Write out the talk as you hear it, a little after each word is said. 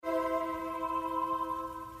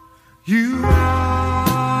You are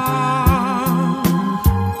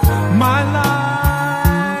my life.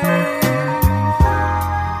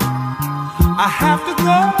 I have to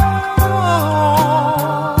go.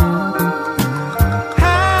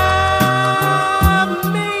 Have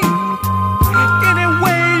me any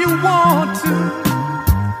way you want to.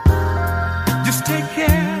 Just take care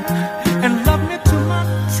and love me till my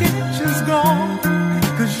tension's gone.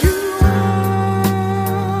 'Cause you are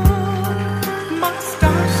my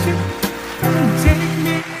starship. Take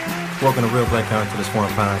me. Welcome to Real Black Character This One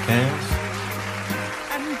Podcast.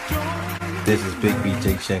 This is Big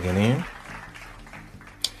BJ checking in.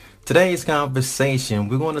 Today's conversation,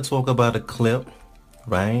 we're going to talk about a clip,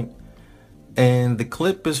 right? And the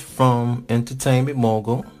clip is from entertainment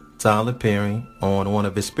mogul Tyler Perry on one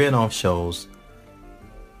of his spin-off shows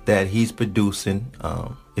that he's producing.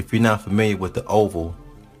 If you're not familiar with The Oval,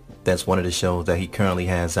 that's one of the shows that he currently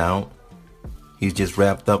has out. He's just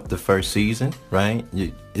wrapped up the first season, right?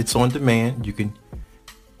 It's on demand. You can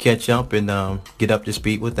catch up and get up to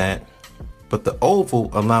speed with that. But The Oval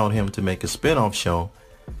allowed him to make a spin-off show.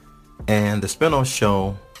 And the spin-off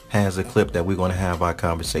show has a clip that we're going to have our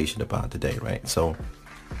conversation about today, right? So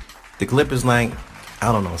the clip is like,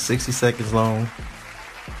 I don't know, 60 seconds long.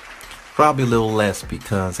 Probably a little less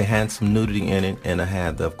because it had some nudity in it. And I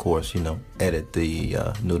had to, of course, edit the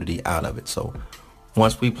nudity out of it. So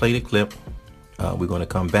once we play the clip, we're going to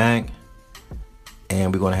come back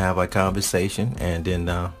and we're going to have our conversation. And then,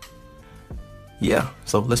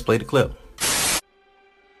 so let's play the clip.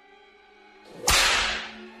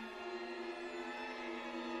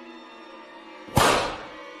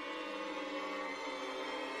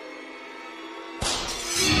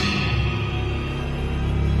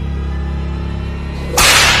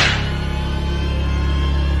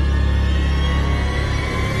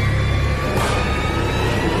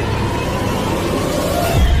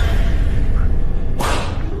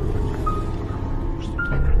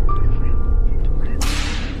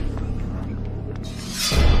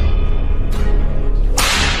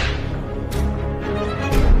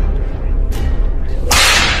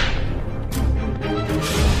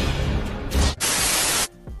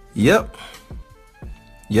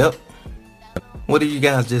 Yep. What did you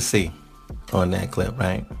guys just see on that clip,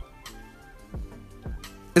 right?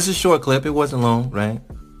 It's a short clip. It wasn't long, right?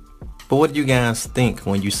 But what did you guys think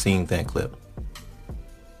when you seen that clip?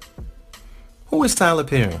 Who is Tyler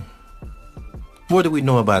Perry? What do we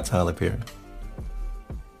know about Tyler Perry?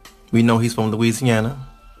 We know he's from Louisiana,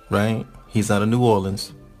 right? He's out of New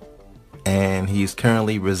Orleans. And he's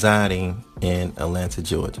currently residing in Atlanta,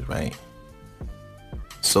 Georgia, right?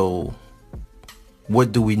 So,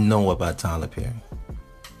 what do we know about Tyler Perry?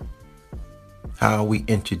 How are we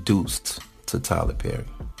introduced to Tyler Perry?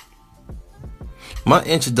 My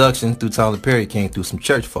introduction through Tyler Perry came through some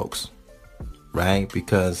church folks, right?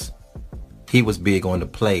 Because he was big on the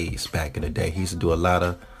plays back in the day. He used to do a lot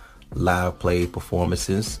of live play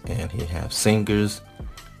performances, and he'd have singers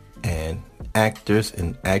and actors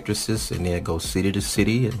and actresses, and they'd go city to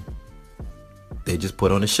city, and they just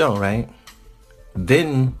put on a show, right?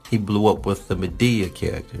 Then he blew up with the Medea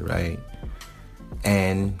character, right?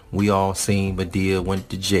 And we all seen Medea went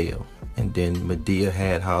to jail. And then Medea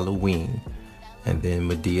had Halloween. And then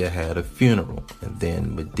Medea had a funeral. And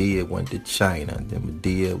then Medea went to China. And then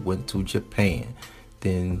Medea went to Japan.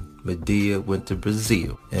 Then Medea went to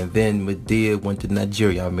Brazil. And then Medea went to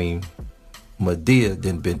Nigeria. I mean, Medea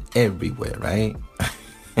done been everywhere, right?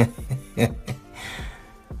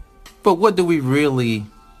 But what do we really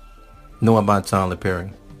know about Tyler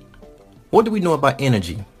Perry? What do we know about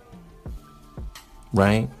energy?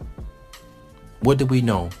 Right? What do we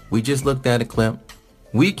know? We just looked at a clip.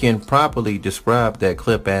 We can properly describe that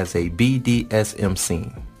clip as a BDSM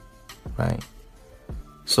scene. Right?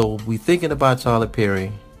 So we thinking about Tyler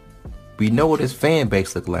Perry. We know what his fan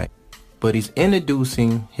base look like. But he's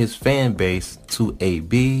introducing his fan base to a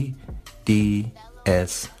BDSM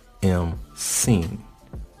scene.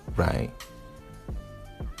 Right?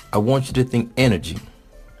 I want you to think energy.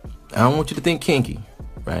 I don't want you to think kinky,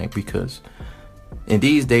 right? Because in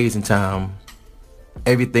these days and time,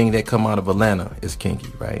 everything that come out of Atlanta is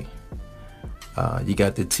kinky, right? You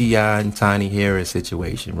got the T.I. and Tiny Harris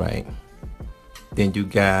situation, right? Then you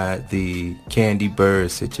got the Candy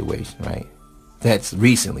Bird situation, right? That's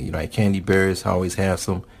recently, right? Candy Birds always have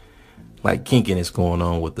some like kinkiness going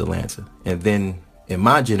on with Atlanta. And then in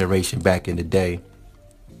my generation back in the day,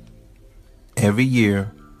 every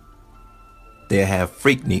year they have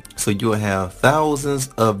Freaknik. So you'll have thousands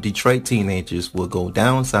of Detroit teenagers will go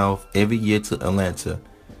down south every year to Atlanta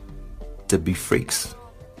to be freaks.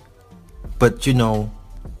 But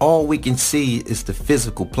all we can see is the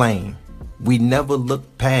physical plane. We never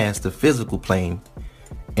look past the physical plane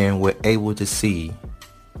and we're able to see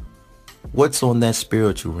what's on that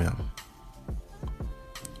spiritual realm.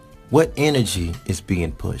 What energy is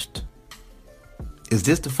being pushed? Is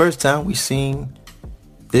this the first time we've seen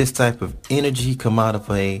this type of energy come out of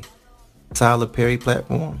a Tyler Perry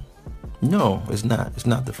platform? No, it's not. It's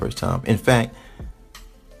not the first time. In fact,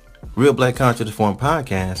 Real Black Conscious Forum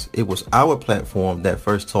podcast, it was our platform that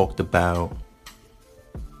first talked about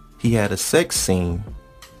he had a sex scene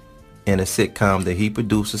in a sitcom that he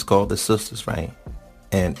produces called The Sisters, right?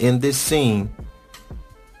 And in this scene,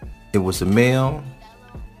 it was a male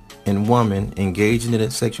and woman engaging in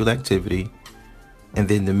a sexual activity, and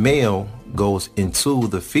then the male goes into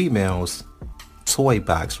the female's toy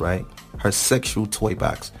box, right? Her sexual toy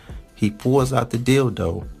box. He pulls out the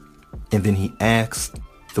dildo, and then he asks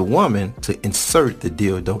the woman to insert the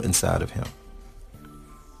dildo inside of him.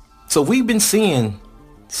 So we've been seeing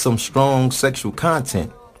some strong sexual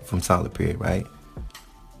content from Tyler Perry, right?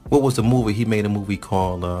 What was the movie? He made a movie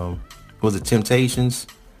called, was it Temptations?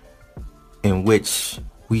 In which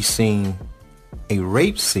we seen a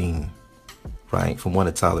rape scene, right, from one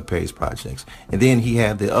of Tyler Perry's projects. And then he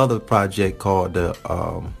had the other project called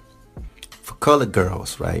For Colored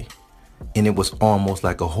Girls, right? And it was almost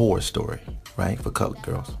like a horror story, right, for colored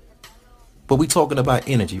girls. But we talking about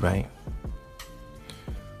energy, right?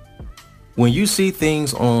 When you see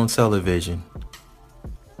things on television,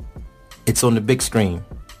 it's on the big screen.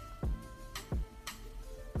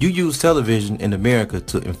 You use television in America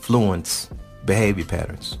to influence behavior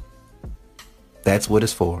patterns. That's what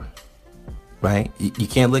it's for, right? You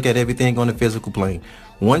can't look at everything on the physical plane.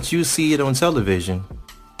 Once you see it on television,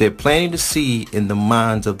 they're planting the seed in the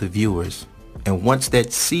minds of the viewers. And once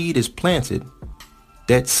that seed is planted,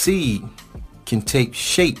 that seed can take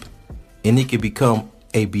shape and it can become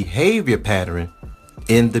a behavior pattern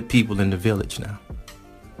in the people in the village now.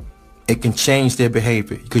 It can change their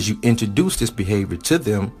behavior because you introduce this behavior to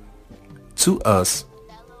them, to us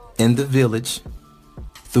in the village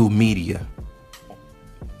through media.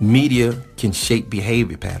 Media can shape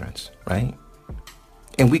behavior patterns, right?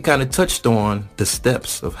 And we kind of touched on the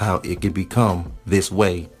steps of how it could become this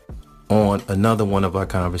way on another one of our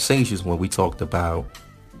conversations when we talked about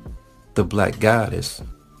the Black Goddess.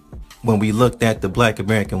 When we looked at the Black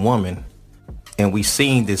American woman and we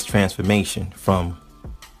seen this transformation from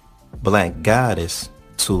Black Goddess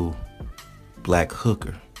to Black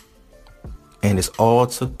Hooker. And this all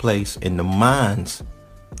took place in the minds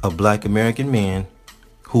of Black American men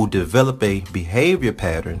who develop a behavior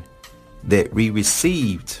pattern that we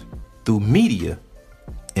received through media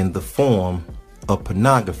in the form of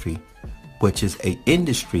pornography, which is an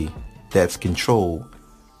industry that's controlled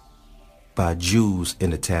by Jews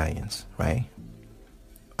and Italians, right?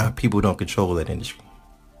 Our people don't control that industry.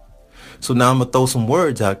 So now I'm going to throw some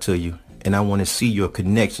words out to you, and I want to see your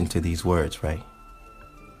connection to these words, right?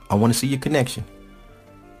 I want to see your connection.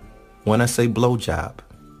 When I say blowjob,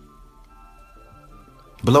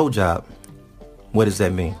 what does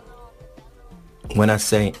that mean? When I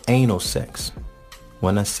say anal sex,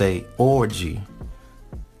 when I say orgy,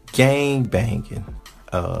 gang banging,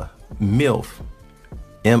 MILF,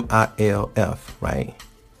 MILF, right?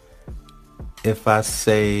 If I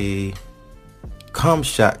say cum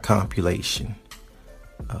shot compilation,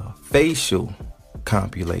 facial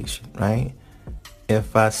compilation, right?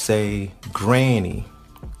 If I say granny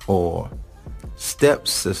or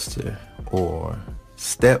stepsister or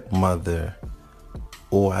stepmother,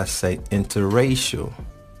 or I say interracial,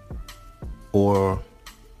 or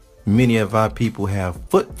many of our people have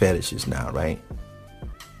foot fetishes now, right?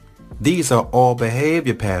 These are all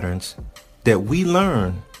behavior patterns that we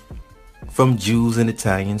learn from Jews and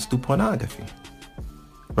Italians through pornography,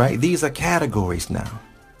 right? These are categories now.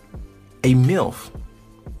 A MILF,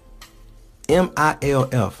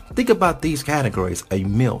 MILF. Think about these categories, a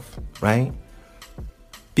MILF, right?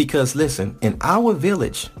 Because listen, in our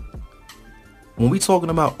village, when we talking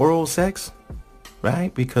about oral sex,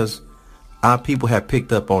 right? Because our people have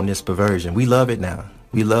picked up on this perversion. We love it now.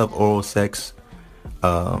 We love oral sex.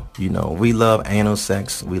 We love anal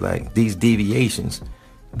sex. We like these deviations.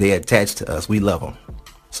 They attach to us. We love them.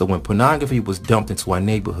 So when pornography was dumped into our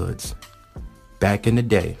neighborhoods back in the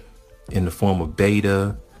day in the form of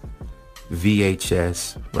beta,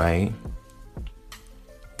 VHS, right?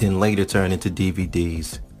 Then later turned into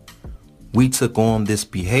DVDs. We took on this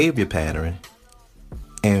behavior pattern,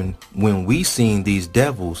 and when we seen these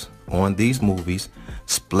devils on these movies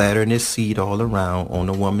splattering this seed all around on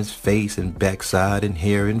a woman's face and backside and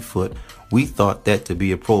hair and foot, we thought that to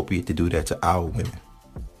be appropriate to do that to our women,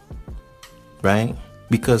 right?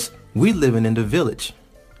 because we living in the village.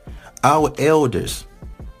 Our elders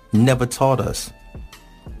never taught us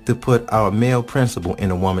to put our male principle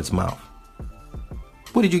in a woman's mouth.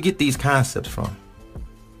 Where did you get these concepts from?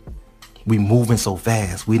 We moving so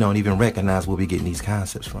fast, we don't even recognize where we getting these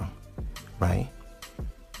concepts from, right?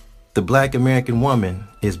 The black American woman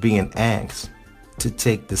is being asked to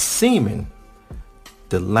take the semen,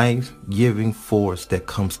 the life-giving force that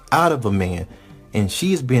comes out of a man, and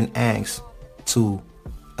she's being asked to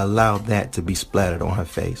allow that to be splattered on her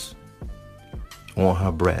face, on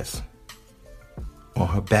her breast, on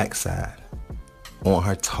her backside, on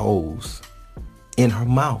her toes, in her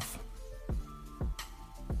mouth.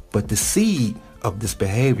 But the seed of this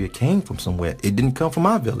behavior came from somewhere. It didn't come from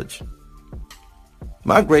our village.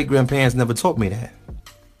 My great-grandparents never taught me that.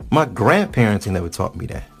 My grandparents never taught me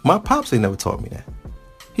that. My pops never taught me that.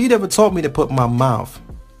 He never taught me to put my mouth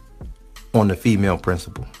on the female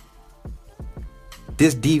principle.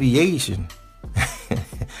 This deviation,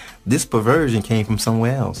 this perversion came from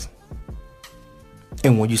somewhere else.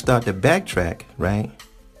 And when you start to backtrack, right,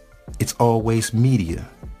 it's always media.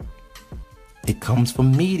 It comes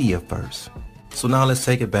from media first. So now let's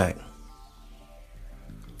take it back.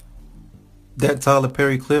 That Tyler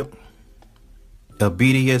Perry clip of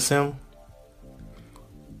BDSM,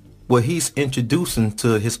 what he's introducing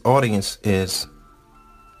to his audience is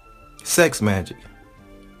sex magic.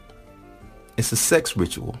 It's a sex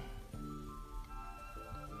ritual.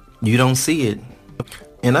 You don't see it.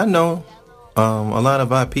 And I know a lot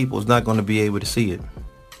of our people is not going to be able to see it.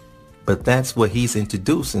 But that's what he's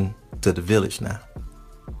introducing to the village now.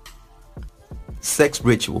 Sex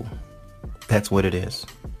ritual. That's what it is.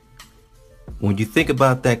 When you think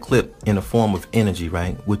about that clip in a form of energy,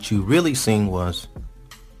 right, what you really seen was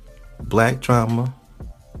black trauma,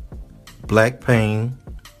 black pain,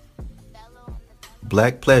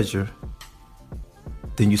 black pleasure.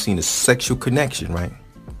 Then you seen the sexual connection, right?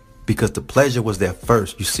 Because the pleasure was there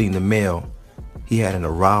first. You seen the male, he had an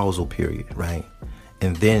arousal period, right?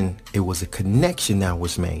 And then it was a connection that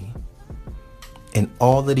was made. And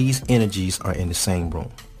all of these energies are in the same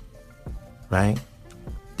room, right?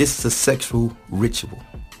 This is a sexual ritual,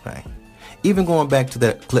 right? Even going back to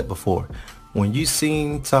that clip before, when you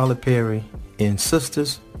seen Tyler Perry in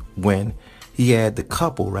Sisters, when he had the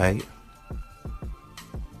couple, right?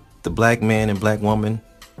 The black man and black woman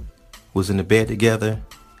was in the bed together,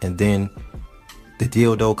 and then the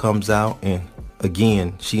dildo comes out, and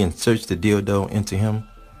again, she inserts the dildo into him.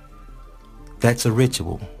 That's a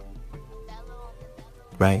ritual,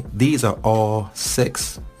 right? These are all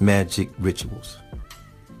sex magic rituals.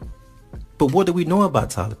 But what do we know about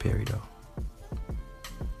Tyler Perry, though?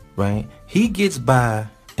 Right? He gets by,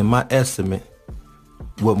 in my estimate,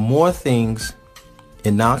 with more things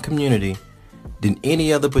in our community than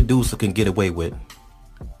any other producer can get away with,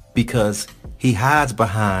 because he hides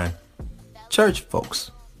behind church folks.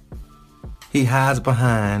 He hides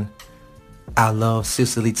behind, I love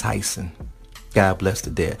Cicely Tyson. God bless the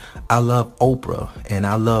dead. I love Oprah, and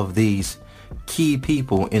I love these key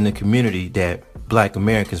people in the community that black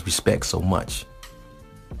Americans respect so much.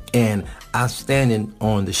 And I'm standing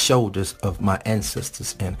on the shoulders of my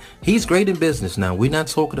ancestors. And he's great in business now. We're not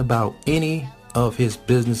talking about any of his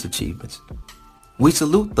business achievements. We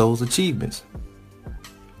salute those achievements.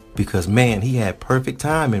 Because, man, he had perfect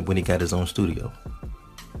timing when he got his own studio.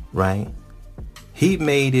 Right? He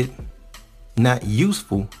made it not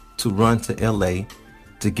useful to run to LA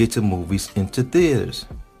to get your movies into theaters.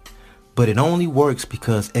 But it only works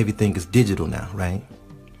because everything is digital now, right?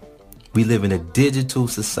 We live in a digital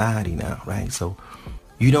society now, right? So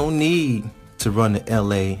you don't need to run to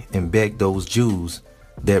LA and beg those Jews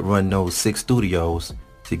that run those 6 studios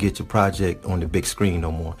to get your project on the big screen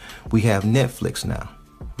no more. We have Netflix now,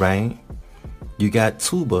 right? You got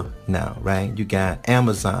Tuba now, right? You got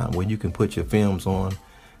Amazon, where you can put your films on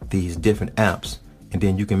these different apps, and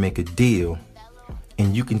then you can make a deal,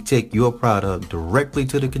 and you can take your product directly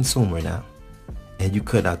to the consumer now, and you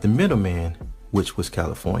cut out the middleman, which was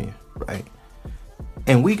California, right?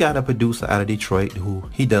 And we got a producer out of Detroit who,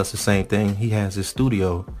 he does the same thing. He has his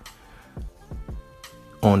studio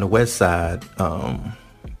on the west side, 9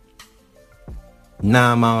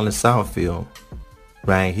 Mile in Southfield,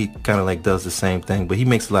 right? He kind of like does the same thing, but he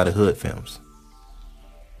makes a lot of hood films.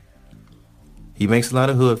 He makes a lot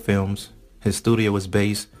of hood films. His studio is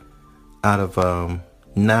based out of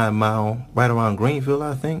 9 Mile, right around Greenville,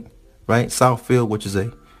 I think, right? Southfield, which is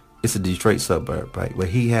it's a Detroit suburb, right? But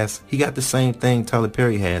he got the same thing Tyler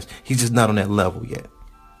Perry has. He's just not on that level yet,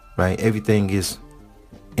 right? Everything is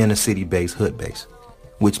inner city based, hood based,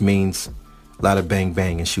 which means a lot of bang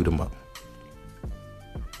bang and shoot 'em up.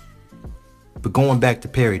 But going back to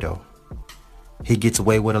Perry though, he gets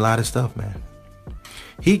away with a lot of stuff, man.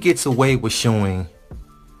 He gets away with showing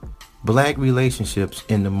black relationships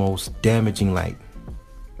in the most damaging light.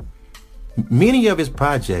 Many of his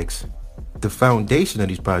projects, the foundation of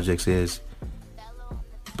these projects is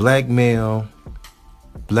black male,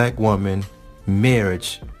 black woman,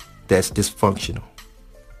 marriage that's dysfunctional.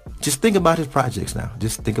 Just think about his projects now.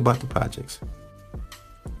 Just think about the projects.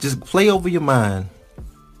 Just play over your mind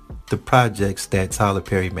the projects that Tyler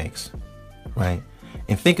Perry makes, right?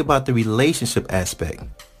 And think about the relationship aspect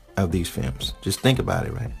of these films. Just think about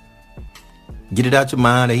it, right? Get it out your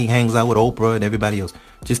mind that he hangs out with Oprah and everybody else.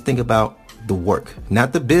 Just think about the work,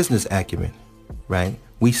 not the business acumen, right?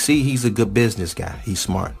 We see he's a good business guy. He's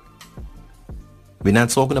smart. We're not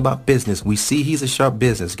talking about business. We see he's a sharp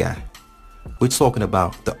business guy. We're talking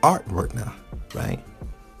about the artwork now, right?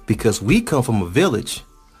 Because we come from a village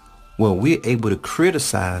where we're able to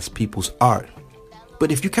criticize people's art.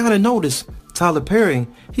 But if you kind of notice, Tyler Perry,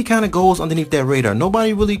 he kind of goes underneath that radar.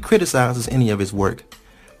 Nobody really criticizes any of his work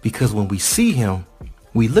because when we see him,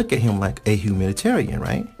 we look at him like a humanitarian,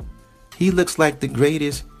 right? He looks like the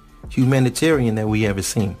greatest humanitarian that we ever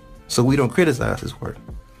seen. So we don't criticize his work.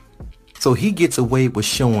 So he gets away with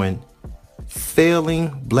showing failing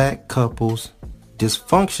black couples,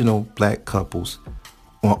 dysfunctional black couples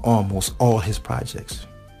on almost all his projects.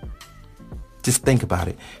 Just think about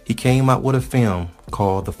it. He came out with a film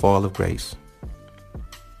called The Fall of Grace.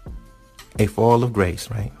 A Fall of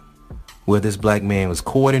Grace, right? Where this black man was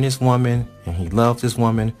courting this woman and he loved this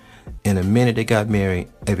woman. And the minute they got married,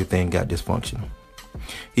 everything got dysfunctional.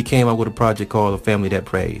 He came out with a project called A Family That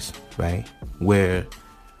Prays, right? Where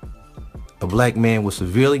a black man was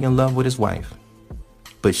severely in love with his wife,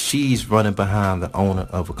 but she's running behind the owner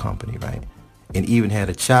of a company, right? And even had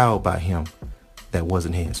a child by him that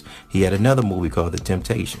wasn't his. He had another movie called The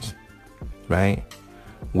Temptations, right?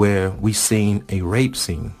 Where we seen a rape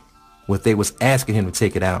scene where they was asking him to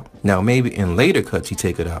take it out. Now, maybe in later cuts he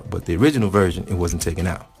take it out, but the original version, it wasn't taken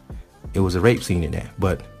out. It was a rape scene in there.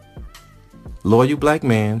 But loyal black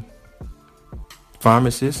man,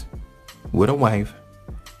 pharmacist with a wife,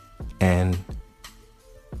 and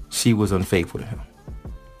she was unfaithful to him.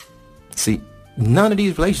 See, none of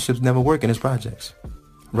these relationships never work in his projects,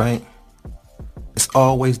 right? It's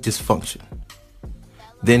always dysfunction.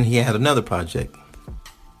 Then he had another project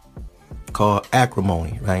called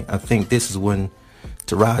Acrimony, right? I think this is when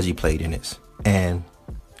Taraji played in this. And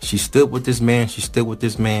she stood with this man,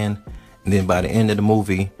 and then by the end of the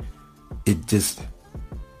movie, it's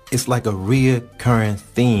like a reoccurring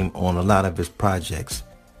theme on a lot of his projects.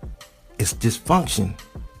 It's dysfunction.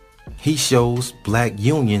 He shows black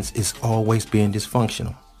unions is always being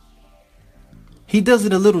dysfunctional. He does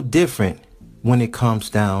it a little different when it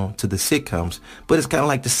comes down to the sitcoms, but it's kind of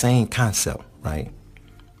like the same concept, right?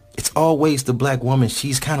 It's always the black woman.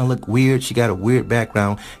 She's kind of look weird. She got a weird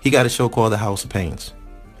background. He got a show called The House of Pains.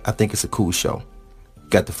 I think it's a cool show.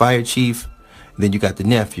 Got the fire chief, then you got the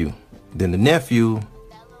nephew. Then the nephew,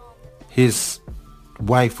 his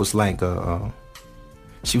wife was like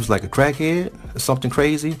she was like a crackhead or something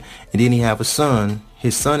crazy. And then he have a son.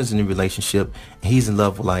 His son is in a relationship, and he's in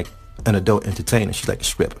love with like an adult entertainer. She's like a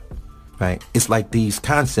stripper, right? It's like these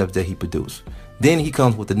concepts that he produced. Then he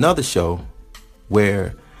comes with another show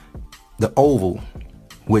where The Oval,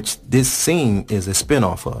 which this scene is a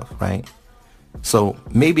spinoff of, right? So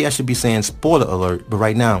maybe I should be saying spoiler alert, but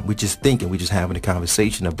right now we're just having a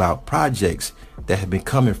conversation about projects that have been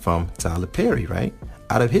coming from Tyler Perry, right?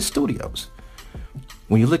 Out of his studios.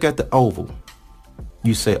 When you look at The Oval,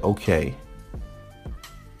 you say, okay,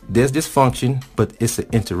 there's dysfunction, but it's an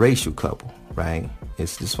interracial couple, right?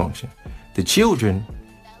 It's dysfunction. The children,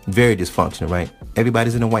 very dysfunctional, right?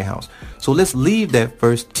 Everybody's in the White House. So let's leave that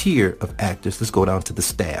first tier of actors. Let's go down to the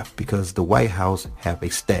staff, because the White House have a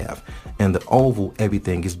staff, and The Oval,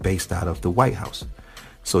 everything is based out of the White House.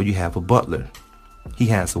 So you have a butler. He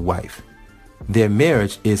has a wife. Their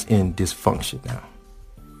marriage is in dysfunction now,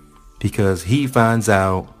 because he finds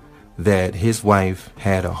out that his wife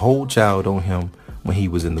had a whole child on him when he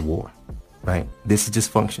was in the war, right? This is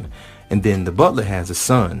dysfunction. And then the butler has a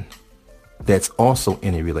son that's also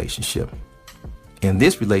in a relationship. And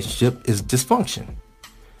this relationship is dysfunction.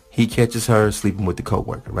 He catches her sleeping with the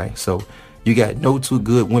coworker, right? So you got no two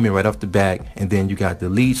good women right off the bat. And then you got the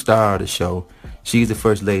lead star of the show. She's the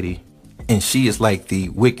first lady, and she is like the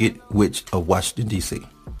Wicked Witch of Washington, D.C.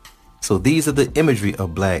 So these are the imagery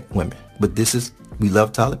of black women. But we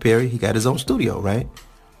love Tyler Perry. He got his own studio, right?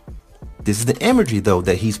 This is the imagery, though,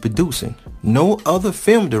 that he's producing. No other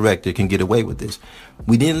film director can get away with this.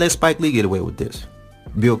 We didn't let Spike Lee get away with this.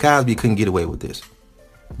 Bill Cosby couldn't get away with this.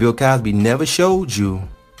 Bill Cosby never showed you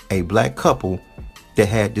a black couple that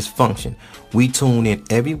had dysfunction. We tune in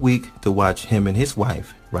every week to watch him and his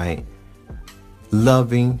wife, right?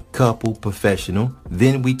 Loving couple, professional.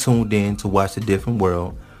 Then we tuned in to watch A Different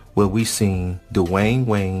World, where we seen Dwayne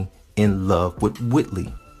Wayne in love with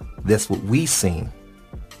Whitley. That's what we seen.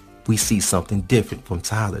 We see something different from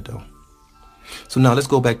Tyler though. So now let's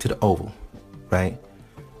go back to the Oval, right?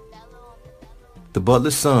 The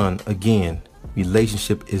butler's son, again,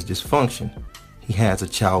 relationship is dysfunction. He has a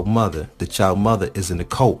child mother. The child mother is in the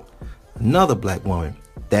cult. Another black woman.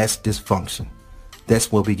 That's dysfunction.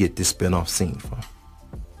 That's where we get this spinoff scene from.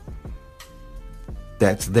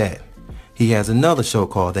 That's that. He has another show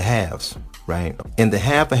called The Haves, right? And the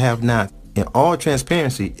have and have not, in all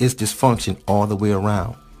transparency, is dysfunction all the way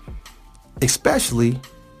around. Especially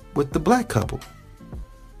with the black couple,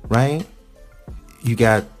 right? You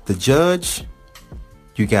got the judge,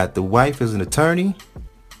 you got the wife as an attorney,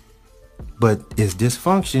 but it's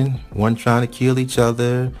dysfunction, one trying to kill each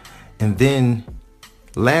other. And then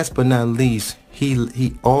last but not least,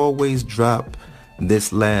 he always drop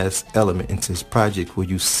this last element into his project where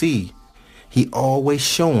you see he always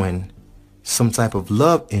showing some type of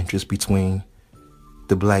love interest between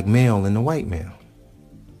the black male and the white male.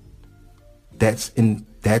 That's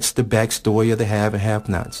the backstory of the have and have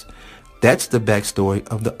nots. That's the backstory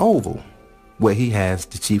of the Oval, where he has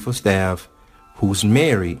the chief of staff who's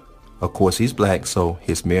married. Of course, he's black, so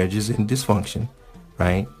his marriage is in dysfunction,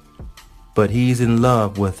 right? But he's in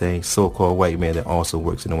love with a so-called white man that also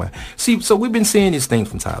works in the White. See, so we've been seeing these things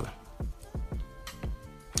from Tyler.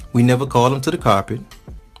 We never call him to the carpet,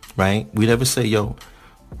 right? We never say, yo,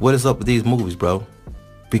 what is up with these movies, bro?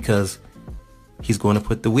 Because he's going to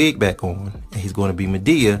put the wig back on, and he's going to be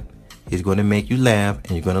Medea. He's going to make you laugh,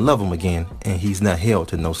 and you're going to love him again. And he's not held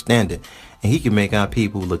to no standard. And he can make our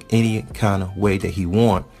people look any kind of way that he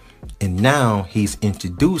want. And now he's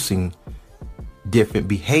introducing different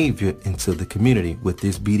behavior into the community with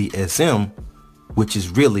this BDSM, which is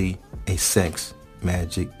really a sex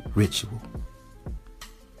magic ritual.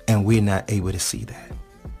 And we're not able to see that.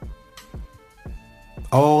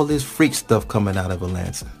 All this freak stuff coming out of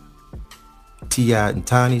Atlanta. T.I. and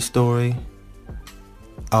Tiny story,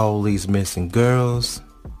 all these missing girls,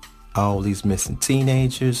 all these missing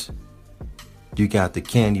teenagers. You got the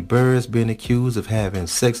Candy Birds being accused of having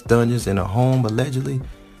sex dungeons in a home allegedly.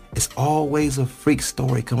 It's always a freak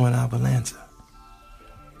story coming out of Atlanta.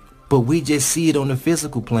 But we just see it on the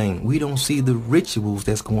physical plane. We don't see the rituals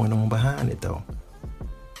that's going on behind it though.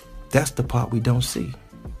 That's the part we don't see.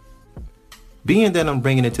 Being that I'm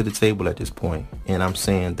bringing it to the table at this point, and I'm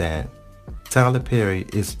saying that Tyler Perry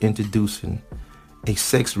is introducing a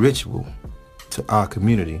sex ritual to our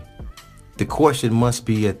community, the question must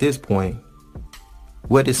be at this point,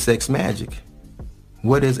 what is sex magic?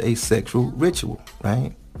 What is a sexual ritual,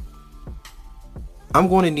 right? I'm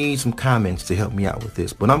going to need some comments to help me out with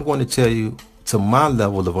this, but I'm going to tell you to my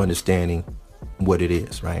level of understanding what it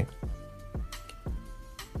is, right?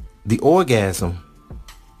 The orgasm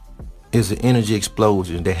is an energy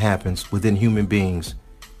explosion that happens within human beings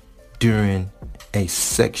during a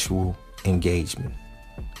sexual engagement.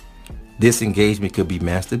 This engagement could be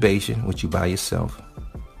masturbation, which you by yourself.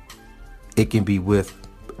 It can be with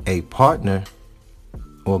a partner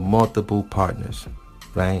or multiple partners,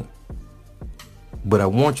 right? But I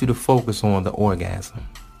want you to focus on the orgasm.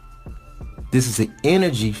 This is an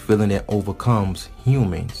energy feeling that overcomes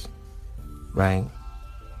humans, right?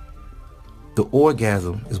 The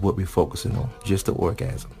orgasm is what we're focusing on, just the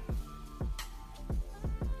orgasm.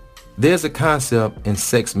 There's a concept in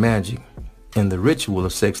sex magic and the ritual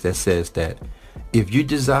of sex that says that if you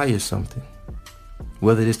desire something,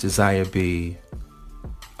 whether this desire be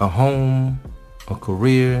a home, a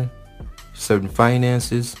career, certain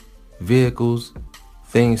finances, vehicles,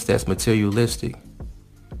 things that's materialistic,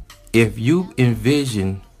 if you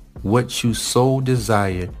envision what you so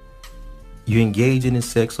desire, you engage in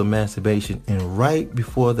sex or masturbation, and right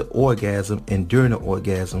before the orgasm and during the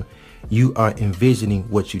orgasm, you are envisioning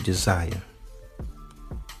what you desire.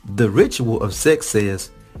 The ritual of sex says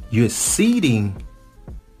you're seeding,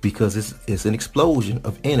 because it's an explosion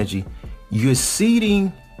of energy, you're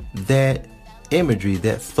seeding that imagery,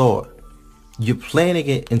 that thought. You're planting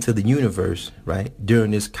it into the universe, right?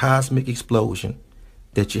 During this cosmic explosion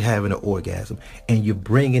that you're having an orgasm, and you're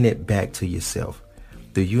bringing it back to yourself.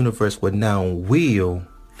 The universe will now will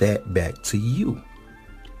that back to you.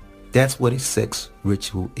 That's what a sex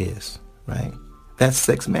ritual is, right? That's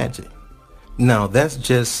sex magic. Now, that's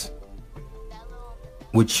just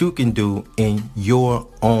what you can do in your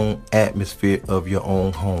own atmosphere of your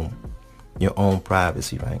own home, your own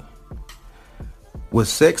privacy, right? What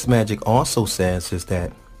sex magic also says is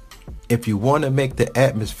that if you want to make the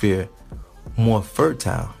atmosphere more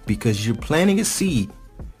fertile, because you're planting a seed,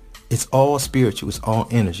 it's all spiritual, it's all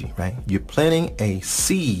energy, right? You're planting a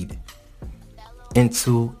seed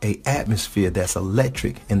into a atmosphere that's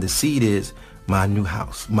electric, and the seed is my new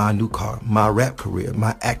house, my new car, my rap career,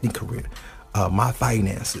 my acting career, my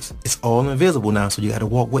finances. It's all invisible now, so you got to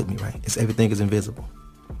walk with me, right? Everything is invisible.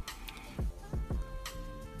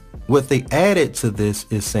 What they added to this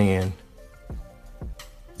is saying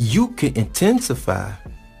you can intensify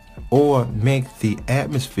or make the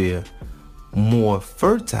atmosphere more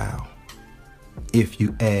fertile if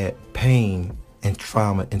you add pain and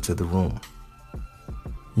trauma into the room.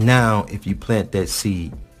 Now, if you plant that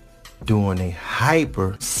seed during a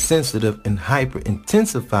hypersensitive and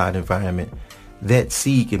hyper-intensified environment, that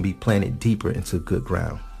seed can be planted deeper into good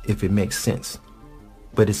ground, if it makes sense.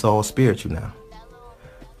 But it's all spiritual now.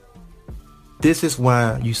 This is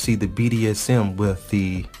why you see the BDSM with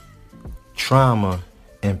the trauma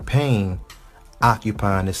and pain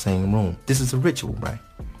occupying the same room. This is a ritual, right?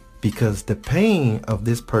 Because the pain of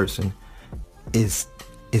this person is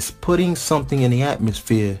putting something in the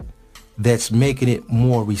atmosphere that's making it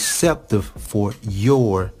more receptive for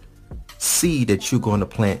your seed that you're going to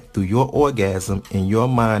plant through your orgasm in your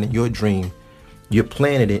mind and your dream. You're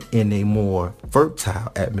planting it in a more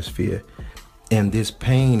fertile atmosphere, and this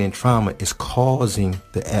pain and trauma is causing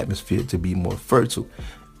the atmosphere to be more fertile.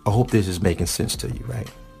 I hope this is making sense to you, right?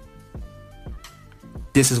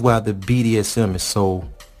 This is why the BDSM is so,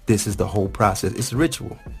 this is the whole process. It's a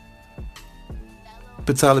ritual.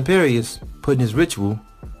 But Tyler Perry is putting his ritual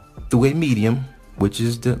through a medium, which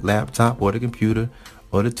is the laptop or the computer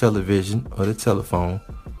or the television or the telephone,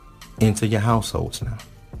 into your households now.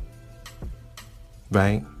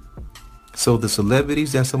 Right? So the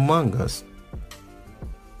celebrities that's among us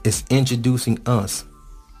is introducing us,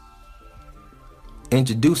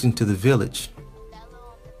 introducing to the village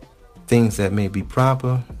things that may be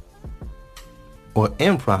proper or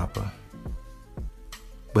improper.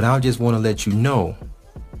 But I just want to let you know,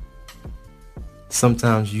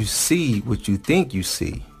 sometimes you see what you think you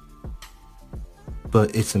see,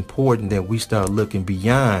 but it's important that we start looking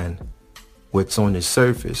beyond what's on the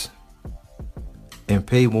surface and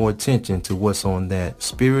pay more attention to what's on that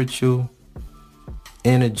spiritual,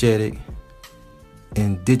 energetic,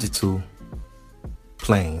 and digital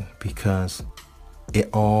plane, because it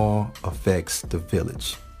all affects the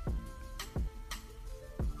village.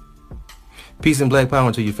 Peace and black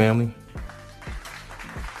power to your family.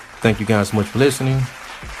 Thank you guys so much for listening.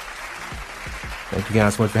 Thank you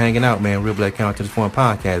guys so much for hanging out, man. Real Black Counter Forum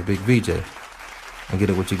Podcast, Big VJ. I'll get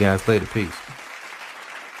it with you guys later. Peace.